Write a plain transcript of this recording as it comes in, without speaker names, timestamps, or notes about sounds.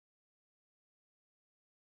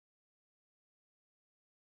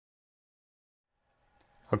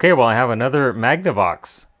Okay, well I have another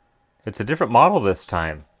Magnavox. It's a different model this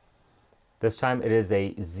time. This time it is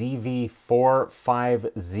a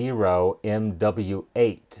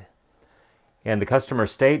ZV450MW8. And the customer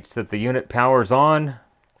states that the unit powers on,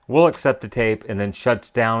 will accept the tape, and then shuts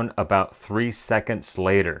down about 3 seconds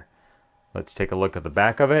later. Let's take a look at the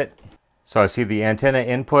back of it. So I see the antenna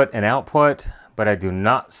input and output, but I do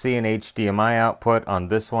not see an HDMI output on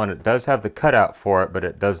this one. It does have the cutout for it, but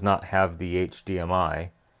it does not have the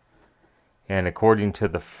HDMI. And according to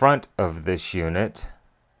the front of this unit,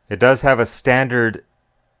 it does have a standard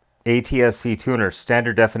ATSC tuner,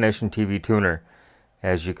 standard definition TV tuner,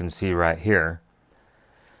 as you can see right here.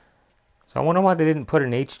 So I wonder why they didn't put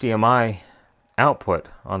an HDMI output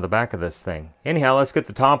on the back of this thing. Anyhow, let's get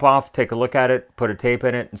the top off, take a look at it, put a tape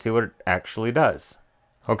in it, and see what it actually does.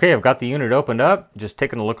 Okay, I've got the unit opened up, just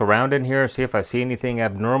taking a look around in here, see if I see anything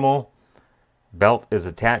abnormal. Belt is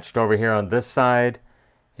attached over here on this side.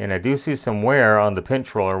 And I do see some wear on the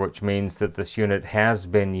pinch roller, which means that this unit has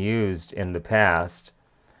been used in the past.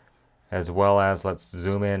 As well as, let's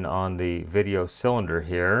zoom in on the video cylinder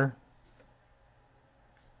here.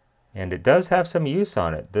 And it does have some use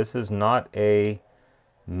on it. This is not a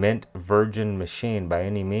mint virgin machine by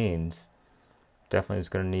any means. Definitely is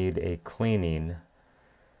going to need a cleaning.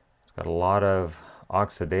 It's got a lot of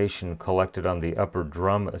oxidation collected on the upper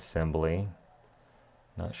drum assembly.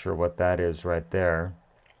 Not sure what that is right there.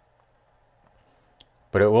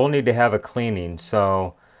 But it will need to have a cleaning.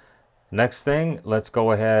 So next thing, let's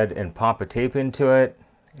go ahead and pop a tape into it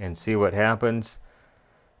and see what happens.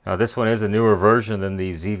 Now this one is a newer version than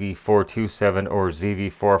the ZV427 or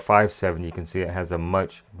ZV457. You can see it has a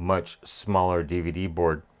much smaller DVD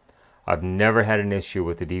board. I've never had an issue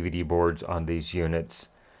with the DVD boards on these units.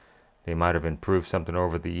 They might have improved something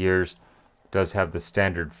over the years. It does have the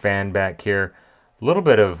standard fan back here. A little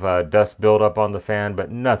bit of dust buildup on the fan,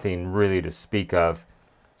 but nothing really to speak of.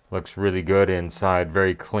 Looks really good inside,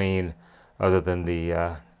 very clean, other than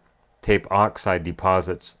the tape oxide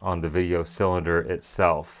deposits on the video cylinder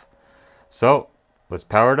itself. So let's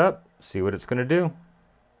power it up, see what it's going to do.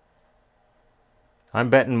 I'm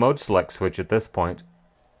betting mode select switch at this point.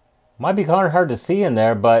 Might be kind of hard to see in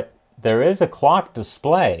there, but there is a clock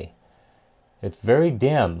display. It's very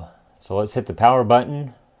dim. So let's hit the power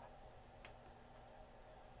button.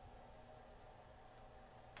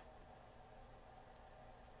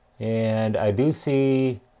 And I do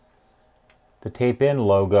see the tape in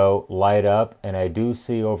logo light up, and I do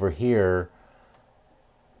see over here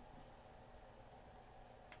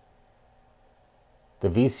the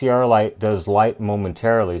VCR light does light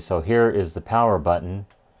momentarily. So here is the power button.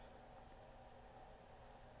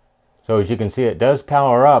 So as you can see, it does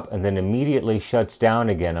power up and then immediately shuts down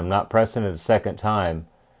again. I'm not pressing it a second time.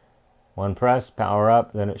 One press, power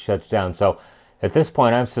up, then it shuts down. So at this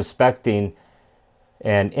point, I'm suspecting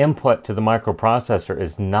an input to the microprocessor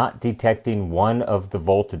is not detecting one of the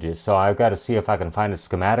voltages. So I've got to see if I can find a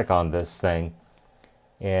schematic on this thing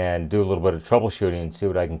and do a little bit of troubleshooting and see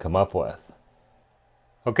what I can come up with.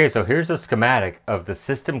 Okay, so here's a schematic of the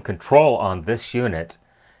system control on this unit,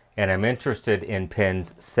 and I'm interested in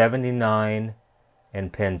pins 79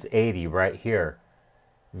 and pins 80 right here.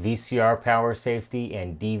 VCR power safety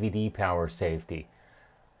and DVD power safety.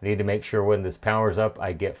 I need to make sure when this powers up,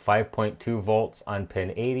 I get 5.2 volts on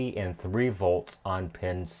pin 80 and 3 volts on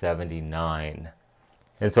pin 79.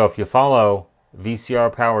 And so if you follow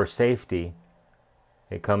VCR power safety,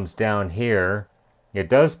 it comes down here. It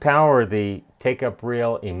does power the take-up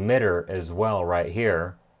reel emitter as well right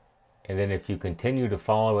here. And then if you continue to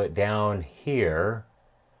follow it down here,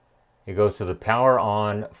 it goes to the power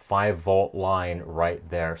on 5 volt line right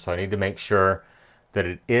there. So I need to make sure that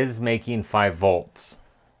it is making 5 volts.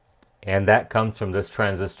 And that comes from this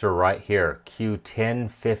transistor right here,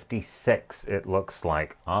 Q1056, it looks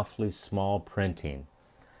like. Awfully small printing.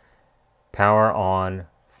 Power on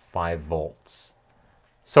 5 volts.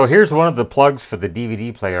 So here's one of the plugs for the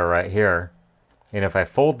DVD player right here. And if I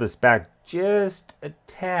fold this back just a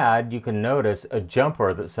tad, you can notice a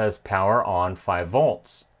jumper that says power on 5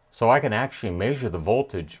 volts. So I can actually measure the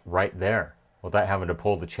voltage right there without having to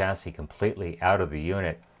pull the chassis completely out of the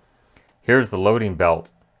unit. Here's the loading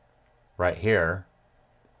belt right here,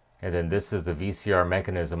 and then this is the VCR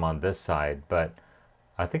mechanism on this side, but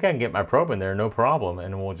I think I can get my probe in there no problem,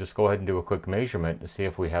 and we'll just go ahead and do a quick measurement to see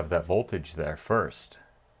if we have that voltage there first.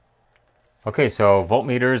 Okay, so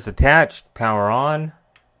voltmeter is attached, power on,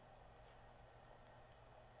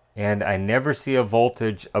 and I never see a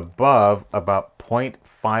voltage above about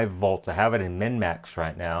 0.5 volts. I have it in min-max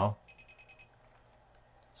right now.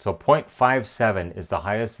 So 0.57 is the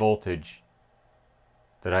highest voltage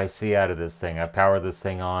that I see out of this thing. I powered this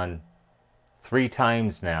thing on 3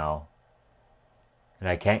 times now, and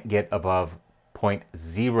I can't get above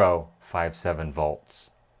 0.057 volts.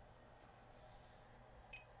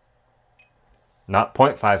 Not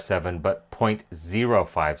 0.57, but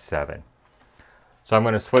 0.057. So I'm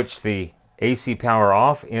going to switch the AC power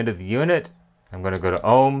off into the unit. I'm going to go to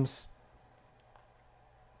ohms.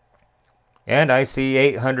 And I see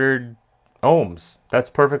 800 ohms. That's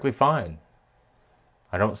perfectly fine.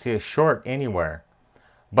 I don't see a short anywhere.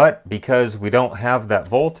 But because we don't have that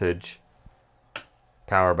voltage,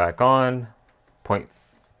 power back on,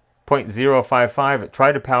 0.055, it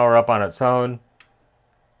tried to power up on its own.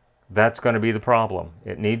 That's going to be the problem.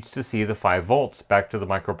 It needs to see the 5 volts back to the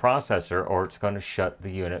microprocessor, or it's going to shut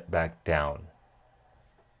the unit back down.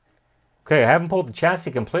 Okay, I haven't pulled the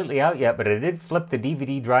chassis completely out yet, but I did flip the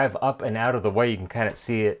DVD drive up and out of the way. You can kind of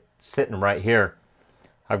see it sitting right here.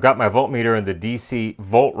 I've got my voltmeter in the DC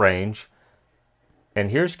volt range,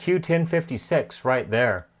 and here's Q1056 right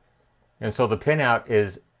there. And so the pinout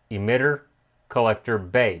is emitter, collector,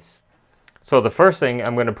 base. So the first thing,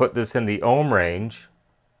 I'm going to put this in the ohm range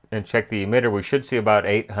and check the emitter. We should see about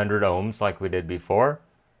 800 ohms like we did before,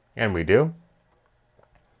 and we do.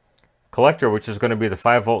 Collector, which is going to be the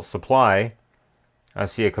 5 volt supply, I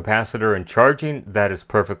see a capacitor and charging. That is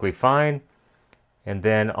perfectly fine. And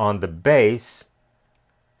then on the base,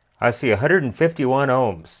 I see 151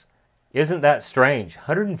 ohms. Isn't that strange?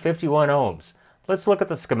 151 ohms. Let's look at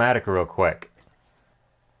the schematic real quick.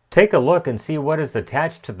 Take a look and see what is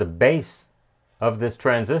attached to the base of this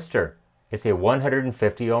transistor. It's a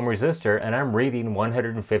 150 ohm resistor, and I'm reading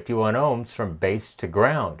 151 ohms from base to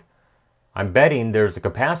ground. I'm betting there's a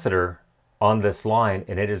capacitor on this line,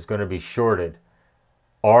 and it is going to be shorted.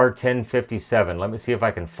 R1057. Let me see if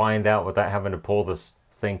I can find out without having to pull this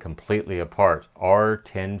thing completely apart.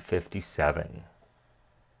 R1057.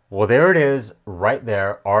 Well, there it is right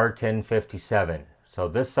there, R1057. So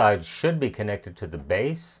this side should be connected to the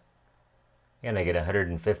base, and I get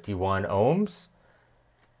 151 ohms.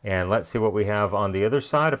 And let's see what we have on the other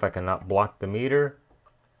side, if I cannot block the meter.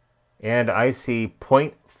 And I see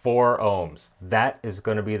 0.4 ohms. That is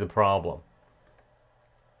going to be the problem.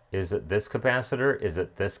 Is it this capacitor? Is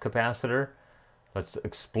it this capacitor? Let's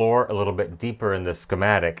explore a little bit deeper in the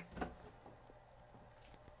schematic.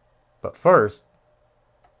 But first,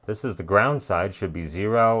 this is the ground side, should be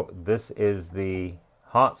 0. This is the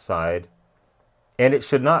hot side, and it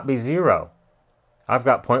should not be 0. I've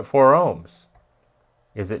got 0.4 ohms.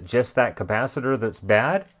 Is it just that capacitor that's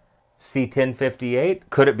bad? C1058?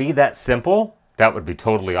 Could it be that simple? That would be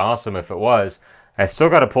totally awesome if it was. I still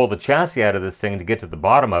got to pull the chassis out of this thing to get to the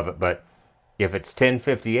bottom of it, but if it's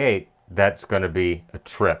 1058, that's going to be a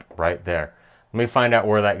trip right there. Let me find out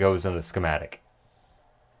where that goes in the schematic.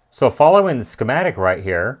 So following the schematic right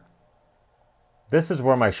here, this is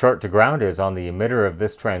where my short to ground is on the emitter of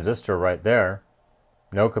this transistor right there.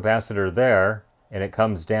 No capacitor there, and it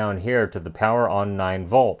comes down here to the power on 9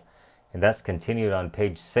 volt. And that's continued on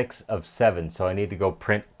page 6 of 7, so I need to go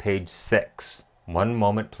print page 6. One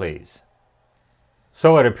moment, please.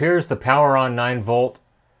 So it appears the power on 9 volt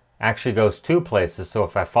actually goes 2 places. So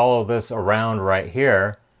if I follow this around right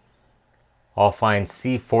here, I'll find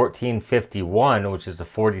C1451, which is a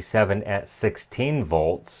 47 at 16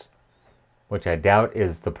 volts, which I doubt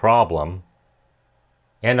is the problem.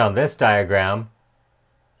 And on this diagram,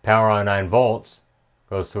 power on 9 volts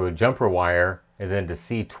goes through a jumper wire and then to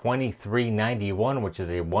C2391, which is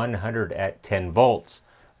a 100 at 10 volts.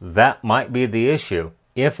 That might be the issue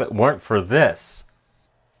if it weren't for this.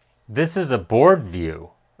 This is a board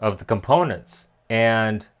view of the components,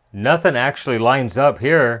 and nothing actually lines up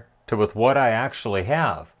here with what I actually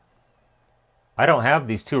have. I don't have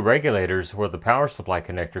these 2 regulators where the power supply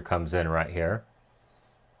connector comes in right here.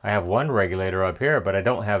 I have 1 regulator up here, but I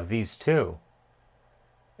don't have these 2.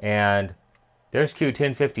 And there's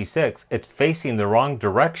Q1056. It's facing the wrong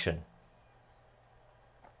direction.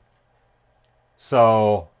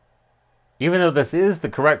 So even though this is the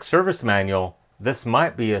correct service manual, this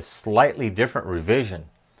might be a slightly different revision.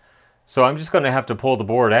 So I'm just going to have to pull the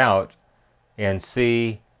board out and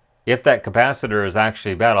see if that capacitor is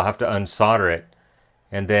actually bad. I'll have to unsolder it.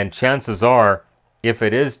 And then chances are, if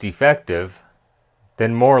it is defective,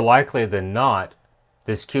 then more likely than not,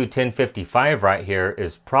 this Q1055 right here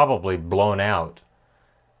is probably blown out.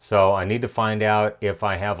 So I need to find out if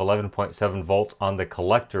I have 11.7 volts on the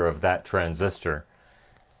collector of that transistor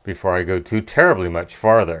before I go too terribly much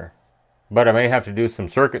farther. But I may have to do some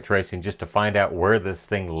circuit tracing just to find out where this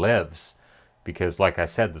thing lives. Because like I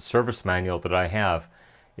said, the service manual that I have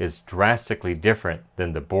is drastically different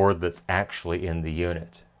than the board that's actually in the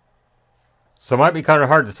unit. So it might be kind of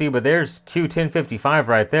hard to see, but there's Q1055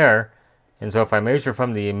 right there. And so if I measure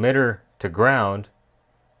from the emitter to ground,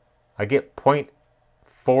 I get 0.4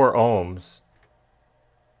 ohms.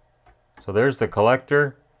 So there's the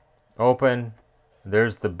collector, open,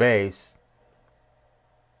 there's the base,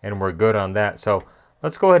 and we're good on that. So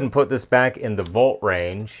let's go ahead and put this back in the volt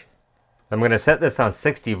range. I'm going to set this on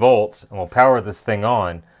 60 volts, and we'll power this thing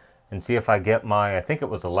on and see if I get my, I think it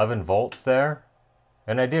was 11 volts there.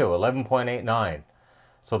 And I do, 11.89.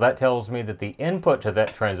 So that tells me that the input to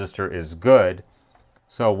that transistor is good.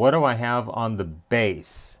 So what do I have on the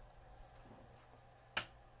base?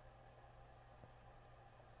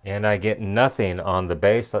 And I get nothing on the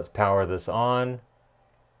base. Let's power this on.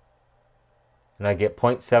 And I get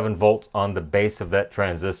 0.7 volts on the base of that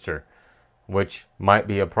transistor, which might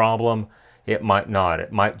be a problem. It might not.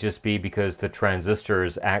 It might just be because the transistor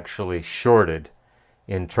is actually shorted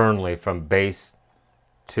internally from base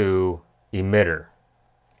to emitter.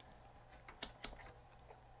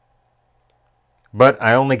 But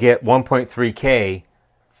I only get 1.3K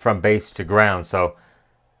from base to ground, so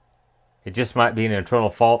it just might be an internal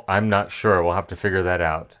fault. I'm not sure. We'll have to figure that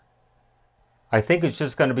out. I think it's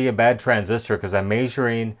just going to be a bad transistor because I'm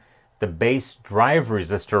measuring the base drive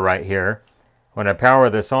resistor right here. When I power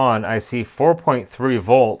this on, I see 4.3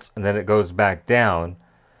 volts and then it goes back down.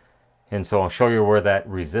 And so I'll show you where that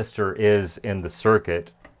resistor is in the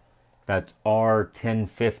circuit. That's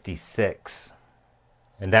R1056.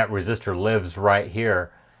 And that resistor lives right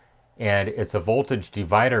here. And it's a voltage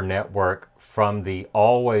divider network from the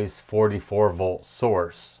always 44 volt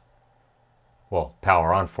source. Well,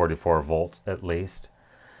 power on 44 volts at least.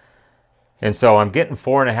 And so I'm getting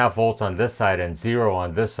 4.5 volts on this side and 0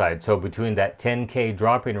 on this side. So between that 10K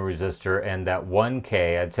drop-in resistor and that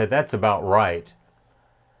 1K, I'd say that's about right.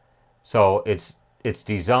 So it's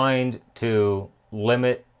designed to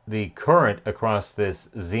limit the current across this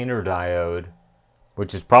Zener diode,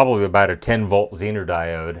 which is probably about a 10 volt Zener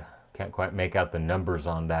diode. Can't quite make out the numbers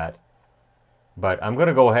on that. But I'm going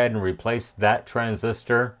to go ahead and replace that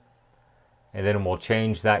transistor, and then we'll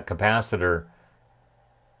change that capacitor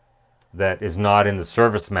that is not in the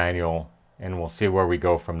service manual, and we'll see where we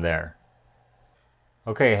go from there.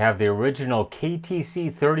 Okay, I have the original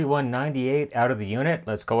KTC3198 out of the unit.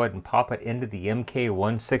 Let's go ahead and pop it into the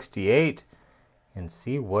MK168 and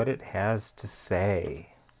see what it has to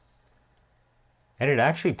say. And it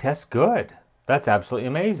actually tests good. That's absolutely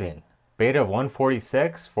amazing. Beta of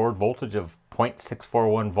 146, forward voltage of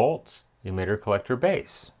 0.641 volts, emitter collector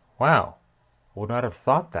base. Wow, would not have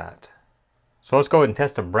thought that. So let's go ahead and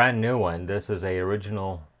test a brand new one. This is a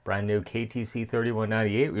original brand new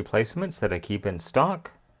KTC3198 replacements that I keep in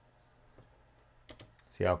stock.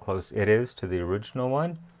 See how close it is to the original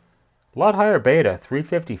one. A lot higher beta,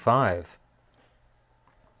 355.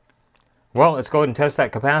 Well, let's go ahead and test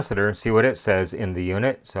that capacitor and see what it says in the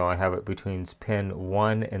unit. So I have it between pin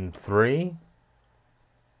 1 and 3.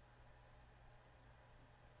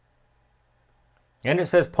 And it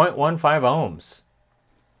says 0.15 ohms.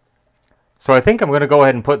 So I think I'm going to go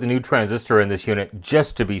ahead and put the new transistor in this unit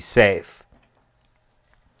just to be safe.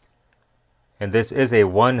 And this is a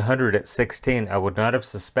 100 at 16. I would not have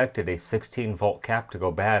suspected a 16 volt cap to go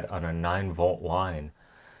bad on a 9 volt line.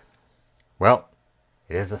 Well,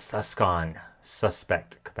 it is a suspect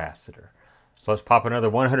capacitor. So let's pop another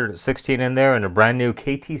 100 at 16 in there and a brand new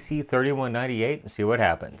KTC3198 and see what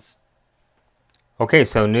happens. Okay,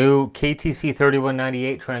 so new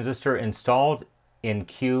KTC3198 transistor installed in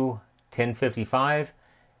Q1055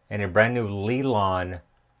 and a brand new Lelon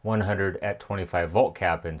 100 at 25 volt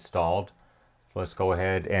cap installed. So let's go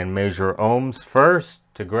ahead and measure ohms first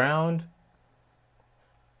to ground.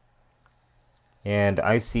 And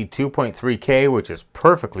I see 2.3K, which is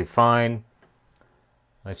perfectly fine.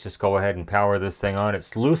 Let's just go ahead and power this thing on.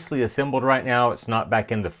 It's loosely assembled right now. It's not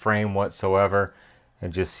back in the frame whatsoever.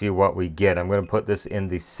 And just see what we get. I'm going to put this in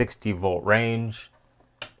the 60 volt range.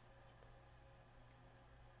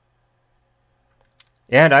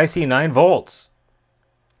 And I see 9 volts.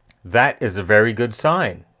 That is a very good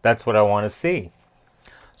sign. That's what I want to see.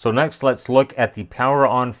 So next, let's look at the power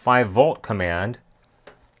on 5 volt command.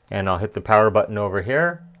 And I'll hit the power button over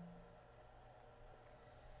here.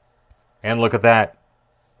 And look at that.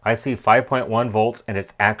 I see 5.1 volts and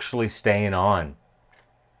it's actually staying on.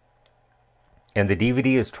 And the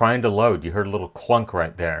DVD is trying to load. You heard a little clunk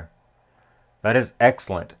right there. That is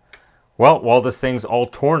excellent. Well, while this thing's all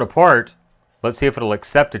torn apart, let's see if it'll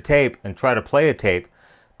accept a tape and try to play a tape.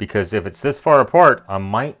 Because if it's this far apart, I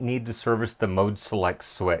might need to service the mode select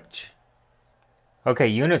switch. Okay,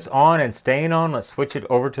 unit's on and staying on. Let's switch it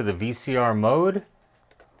over to the VCR mode.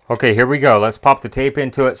 Okay, here we go. Let's pop the tape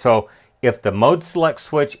into it. So If the mode select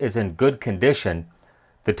switch is in good condition,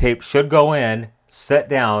 the tape should go in, set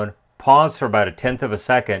down, pause for about 1/10 of a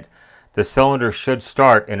second. The cylinder should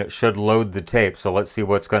start and it should load the tape. So let's see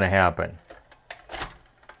what's going to happen.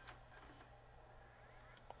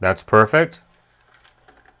 That's perfect.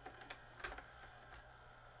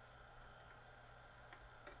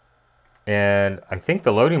 And I think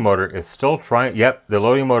the loading motor is still trying. Yep, the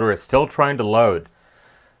loading motor is still trying to load.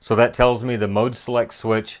 So that tells me the mode select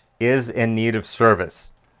switch is in need of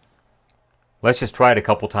service. Let's just try it a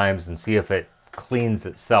couple times and see if it cleans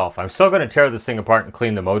itself. I'm still going to tear this thing apart and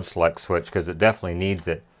clean the mode select switch because it definitely needs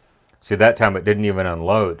it. See, that time it didn't even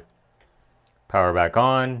unload. Power back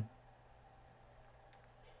on.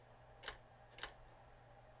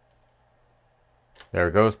 There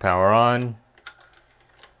it goes, power on.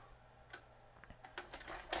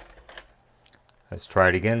 Let's try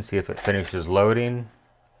it again, see if it finishes loading.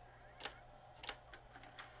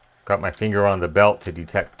 Got my finger on the belt to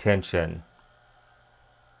detect tension.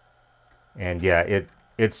 And yeah,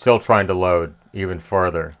 it's still trying to load even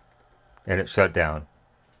further. And it shut down.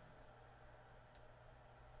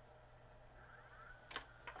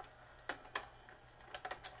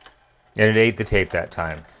 And it ate the tape that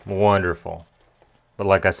time. Wonderful. But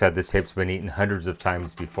like I said, this tape's been eaten hundreds of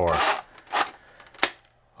times before.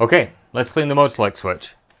 Okay, let's clean the mode select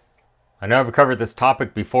switch. I know I've covered this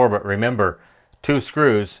topic before, but remember, 2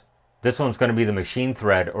 screws. This one's going to be the machine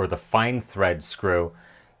thread or the fine thread screw.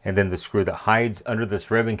 And then the screw that hides under this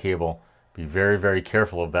ribbon cable. Be very, very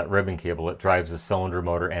careful of that ribbon cable. It drives the cylinder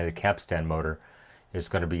motor and the capstan motor. It's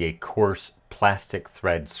going to be a coarse plastic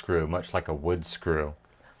thread screw, much like a wood screw.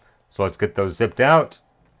 So let's get those zipped out.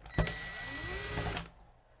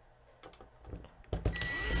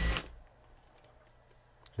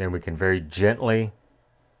 Then we can very gently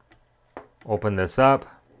open this up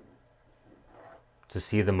to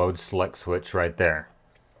see the mode select switch right there.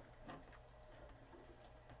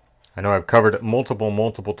 I know I've covered it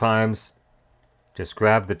multiple times. Just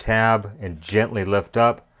grab the tab and gently lift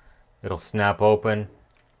up. It'll snap open.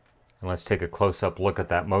 And let's take a close-up look at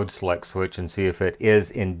that mode select switch and see if it is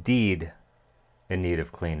indeed in need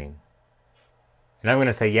of cleaning. And I'm going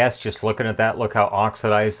to say yes, just looking at that, look how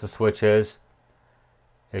oxidized the switch is.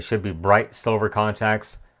 It should be bright silver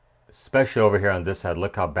contacts, especially over here on this side.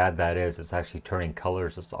 Look how bad that is. It's actually turning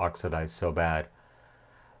colors. It's oxidized so bad.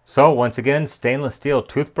 So once again, stainless steel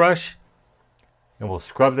toothbrush, and we'll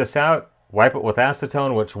scrub this out, wipe it with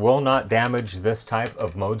acetone, which will not damage this type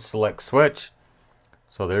of mode select switch.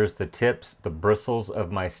 So there's the tips, the bristles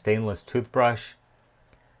of my stainless toothbrush.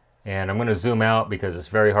 And I'm going to zoom out because it's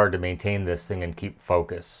very hard to maintain this thing and keep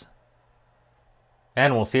focus.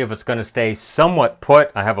 And we'll see if it's going to stay somewhat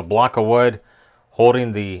put. I have a block of wood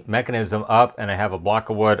holding the mechanism up, and I have a block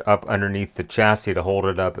of wood up underneath the chassis to hold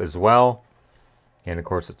it up as well. And of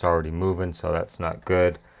course it's already moving, so that's not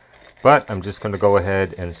good. But I'm just going to go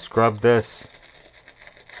ahead and scrub this.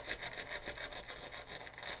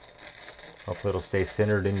 Hopefully it'll stay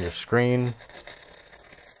centered in your screen.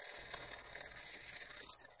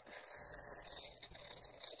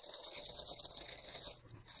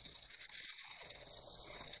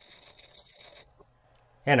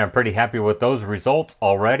 And I'm pretty happy with those results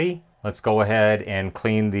already. Let's go ahead and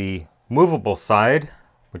clean the movable side,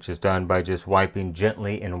 which is done by just wiping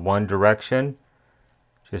gently in one direction,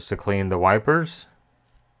 just to clean the wipers.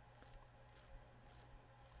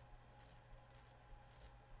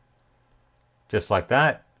 Just like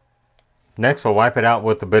that. Next, we'll wipe it out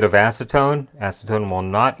with a bit of acetone. Acetone will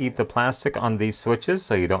not eat the plastic on these switches,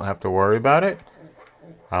 so you don't have to worry about it.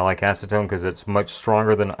 I like acetone because it's much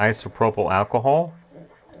stronger than isopropyl alcohol.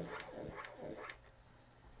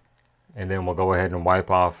 And then we'll go ahead and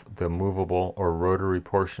wipe off the movable or rotary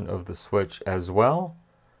portion of the switch as well.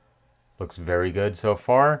 Looks very good so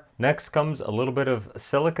far. Next comes a little bit of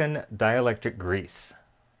silicon dielectric grease.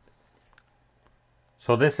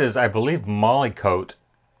 So this is, I believe, Molykote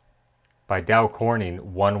by Dow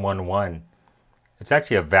Corning 111. It's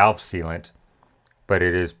actually a valve sealant, but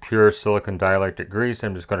it is pure silicon dielectric grease.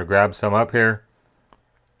 I'm just going to grab some up here,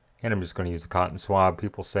 and I'm just going to use a cotton swab.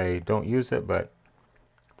 People say don't use it, but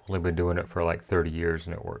I've only been doing it for like 30 years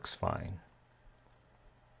and it works fine.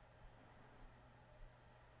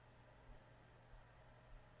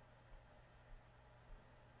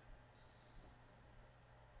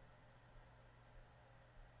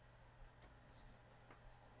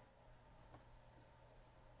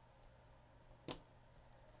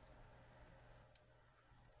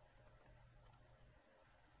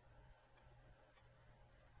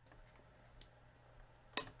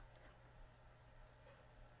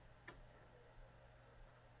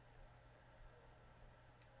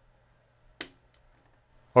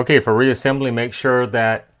 Okay, for reassembly, make sure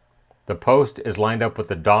that the post is lined up with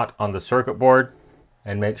the dot on the circuit board,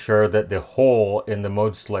 and make sure that the hole in the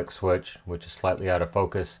mode select switch, which is slightly out of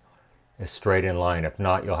focus, is straight in line. If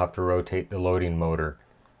not, you'll have to rotate the loading motor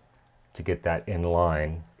to get that in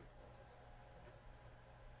line.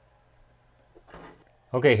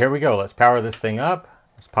 Okay, here we go. Let's power this thing up.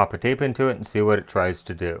 Let's pop a tape into it and see what it tries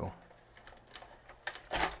to do.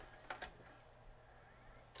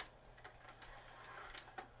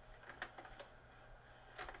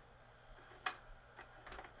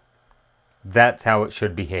 That's how it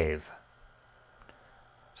should behave.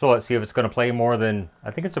 So let's see if it's going to play more than,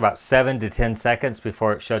 I think it's about 7 to 10 seconds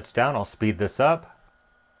before it shuts down. I'll speed this up.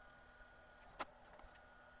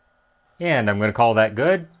 And I'm going to call that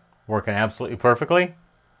good. Working absolutely perfectly.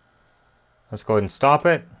 Let's go ahead and stop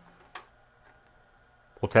it.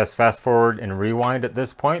 We'll test fast forward and rewind at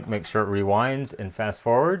this point. Make sure it rewinds and fast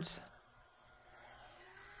forwards.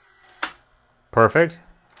 Perfect.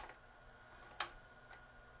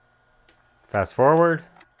 Fast forward.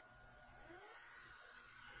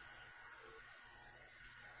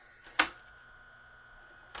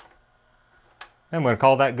 I'm going to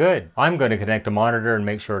call that good. I'm going to connect a monitor and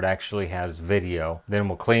make sure it actually has video. Then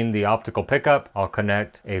we'll clean the optical pickup. I'll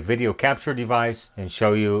connect a video capture device and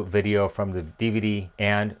show you video from the DVD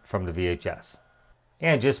and from the VHS.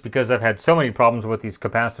 And just because I've had so many problems with these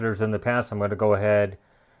capacitors in the past, I'm going to go ahead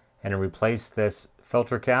and replace this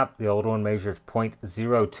filter cap. The old one measures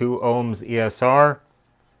 0.02 ohms ESR.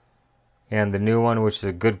 And the new one, which is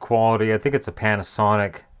a good quality, I think it's a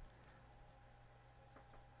Panasonic,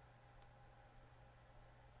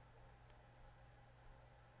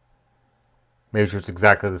 measures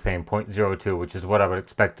exactly the same, 0.02, which is what I would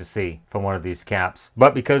expect to see from one of these caps.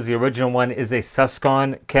 But because the original one is a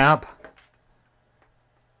Suscon cap,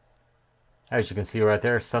 as you can see right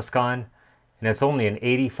there, Suscon, and it's only an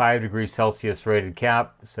 85 degrees Celsius rated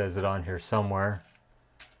cap. It says it on here somewhere.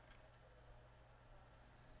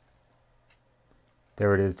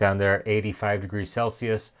 There it is down there, 85 degrees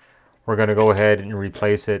Celsius. We're going to go ahead and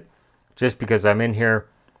replace it just because I'm in here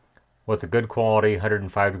with a good quality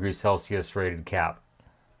 105 degrees Celsius rated cap.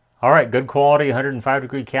 All right, good quality 105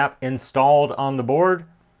 degree cap installed on the board.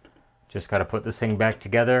 Just got to put this thing back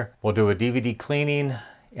together. We'll do a DVD cleaning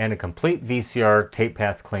and a complete VCR tape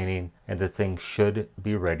path cleaning, and the thing should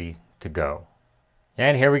be ready to go.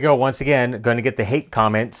 And here we go once again. Going to get the hate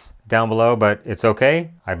comments down below, but it's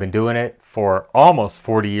okay. I've been doing it for almost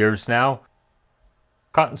 40 years now.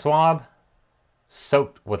 Cotton swab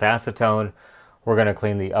soaked with acetone. We're going to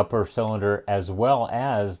clean the upper cylinder as well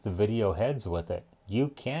as the video heads with it. You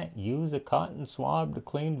can't use a cotton swab to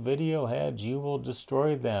clean video heads. You will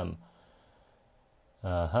destroy them.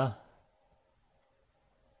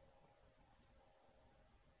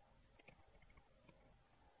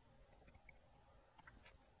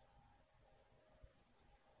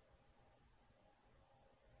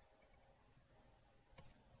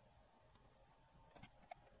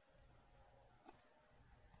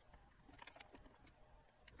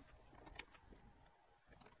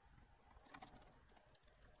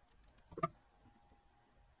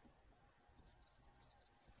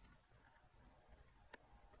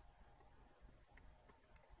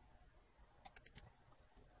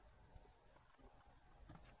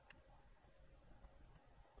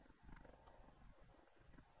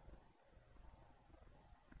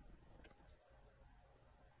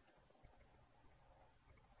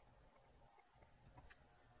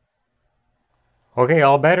 Okay,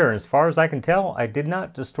 all better. As far as I can tell, I did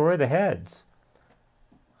not destroy the heads.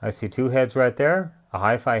 I see two heads right there, a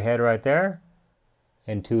hi-fi head right there,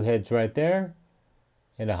 and two heads right there,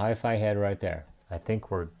 and a hi-fi head right there. I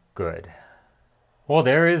think we're good. Well,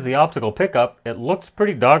 there is the optical pickup. It looks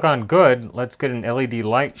pretty doggone good. Let's get an LED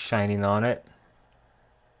light shining on it.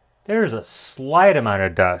 There's a slight amount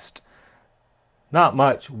of dust. Not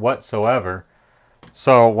much whatsoever.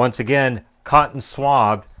 So once again, cotton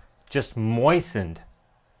swab, just moistened,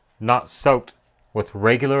 not soaked, with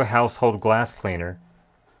regular household glass cleaner,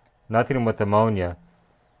 nothing with ammonia,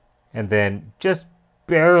 and then just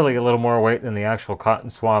barely a little more weight than the actual cotton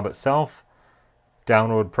swab itself.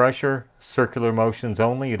 Downward pressure, circular motions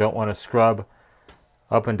only. You don't want to scrub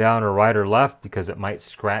up and down or right or left because it might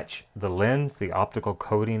scratch the lens, the optical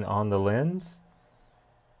coating on the lens.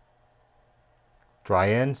 Dry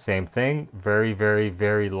in, same thing, very, very,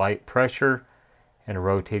 very light pressure, and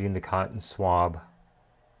rotating the cotton swab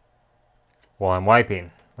while I'm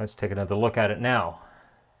wiping. Let's take another look at it now.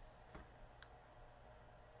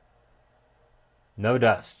 No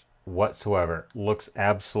dust whatsoever. Looks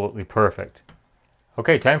absolutely perfect.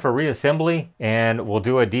 Okay, time for reassembly, and we'll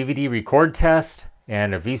do a DVD record test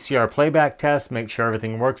and a VCR playback test, make sure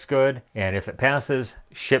everything works good, and if it passes,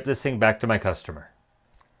 ship this thing back to my customer.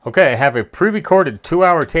 Okay, I have a pre-recorded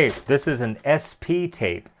 2-hour tape. This is an SP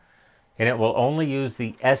tape, and it will only use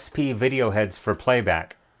the SP video heads for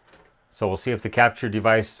playback. So we'll see if the capture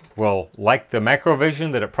device will like the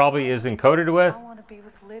macrovision that it probably is encoded with,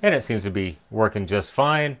 and it seems to be working just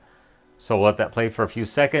fine. So we'll let that play for a few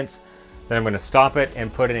seconds. Then I'm going to stop it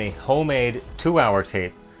and put in a homemade 2-hour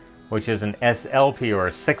tape, which is an SLP or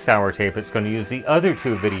a 6-hour tape. It's going to use the other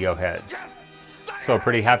 2 video heads. So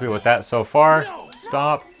pretty happy with that so far.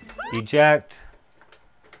 Stop, eject.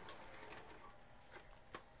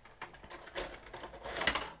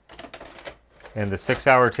 And the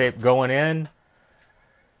 6-hour tape going in.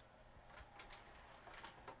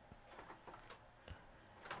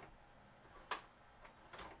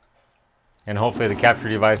 And hopefully the capture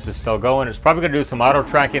device is still going. It's probably going to do some auto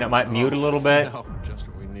tracking. It might mute a little bit. No, just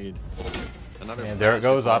what we need. And there it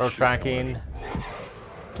goes, auto tracking.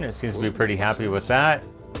 And it seems to be pretty happy with that.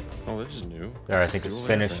 Oh, this is new. There, I think it's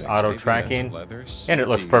finished auto tracking. And it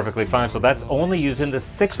looks perfectly fine. So that's only using the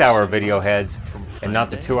 6-hour video heads and not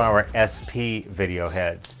the 2-hour SP video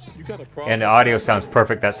heads. And the audio sounds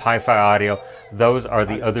perfect. That's hi-fi audio. Those are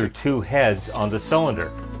the other 2 heads on the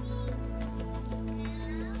cylinder.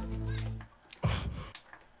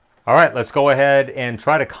 All right, let's go ahead and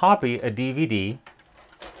try to copy a DVD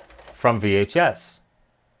from VHS.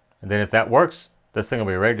 And then if that works, this thing will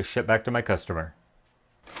be ready to ship back to my customer.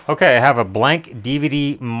 Okay, I have a blank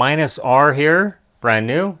DVD -R here, brand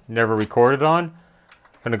new, never recorded on.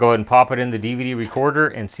 I'm going to go ahead and pop it in the DVD recorder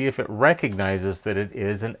and see if it recognizes that it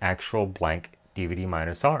is an actual blank DVD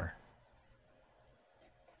 -R.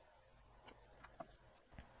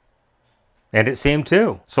 And it seemed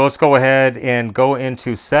to. So let's go ahead and go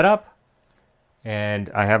into setup. And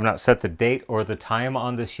I have not set the date or the time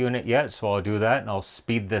on this unit yet, so I'll do that and I'll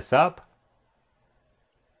speed this up.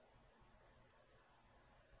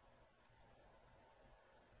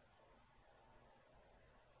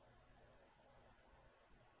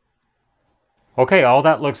 Okay, all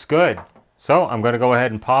that looks good. So I'm going to go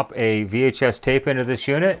ahead and pop a VHS tape into this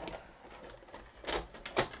unit.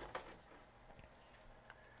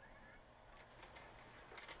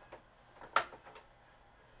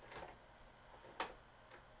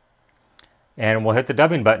 And we'll hit the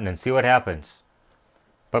dubbing button and see what happens.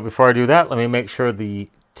 But before I do that, let me make sure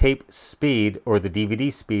the tape speed, or the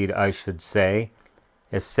DVD speed I should say,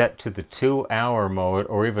 is set to the 2-hour mode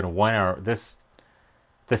or even 1 hour. This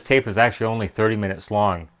tape is actually only 30 minutes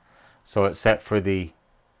long. So it's set for the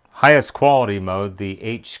highest quality mode, the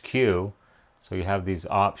HQ. So you have these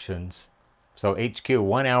options. So HQ,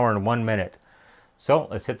 1 hour and 1 minute. So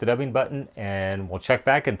let's hit the dubbing button and we'll check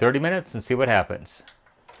back in 30 minutes and see what happens.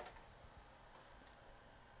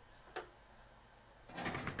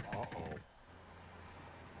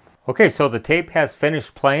 Okay, so the tape has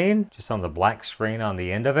finished playing, just on the black screen on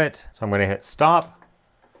the end of it. So I'm going to hit stop.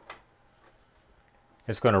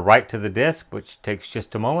 It's going to write to the disc, which takes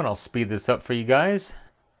just a moment. I'll speed this up for you guys.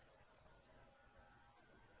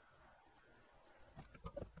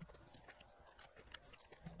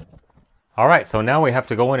 All right, so now we have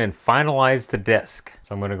to go in and finalize the disc.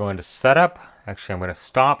 So I'm going to go into setup. Actually, I'm going to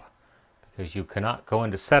stop because you cannot go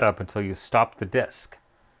into setup until you stop the disc.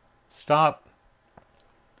 Stop.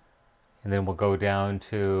 And then we'll go down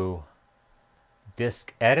to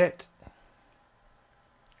disk edit.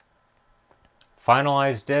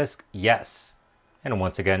 Finalize disk, yes. And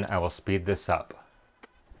once again, I will speed this up.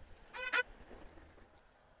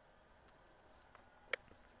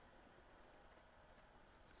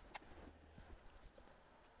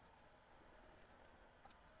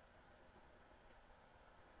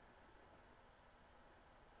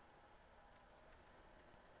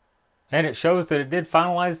 And it shows that it did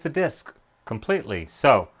finalize the disc completely.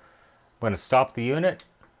 So I'm going to stop the unit,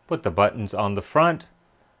 put the buttons on the front.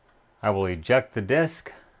 I will eject the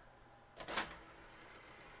disc.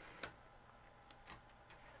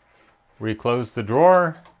 Reclose the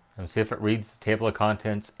drawer and see if it reads the table of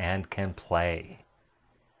contents and can play.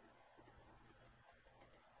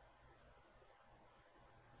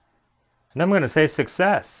 And I'm going to say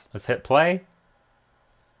success. Let's hit play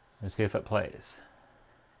and see if it plays.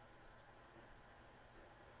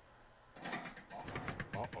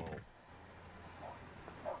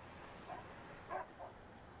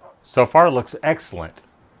 So far it looks excellent,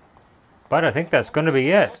 but I think that's going to be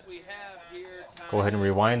it. Go ahead and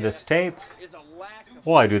rewind this tape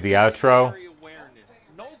while I do the outro.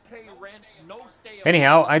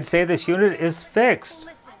 Anyhow, I'd say this unit is fixed.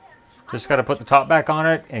 Just got to put the top back on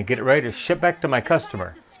it and get it ready to ship back to my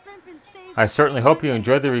customer. I certainly hope you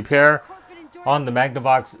enjoyed the repair. on the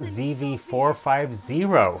Magnavox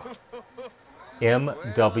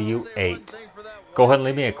ZV450MW8. Go ahead and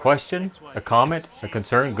leave me a question, a comment, a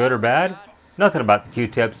concern, good or bad. Nothing about the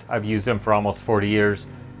Q-tips. I've used them for almost 40 years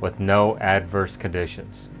with no adverse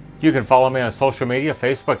conditions. You can follow me on social media,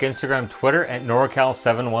 Facebook, Instagram, Twitter at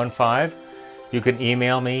NorCal715. You can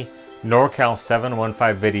email me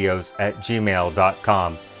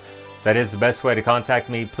norcal715videos@gmail.com. That is the best way to contact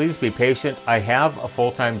me. Please be patient. I have a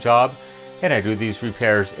full-time job and I do these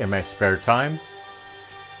repairs in my spare time.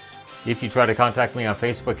 If you try to contact me on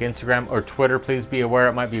Facebook, Instagram, or Twitter, please be aware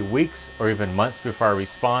it might be weeks or even months before I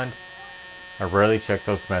respond. I rarely check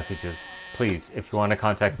those messages. Please, if you want to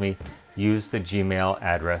contact me, use the Gmail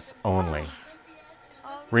address only.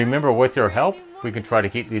 Remember, with your help, we can try to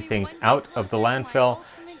keep these things out of the landfill,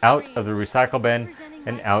 out of the recycle bin,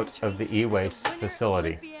 and out of the e-waste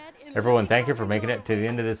facility. Everyone, thank you for making it to the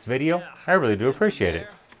end of this video. I really do appreciate it.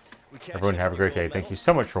 Everyone have a great day. Thank you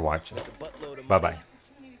so much for watching. Bye-bye.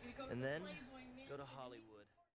 And then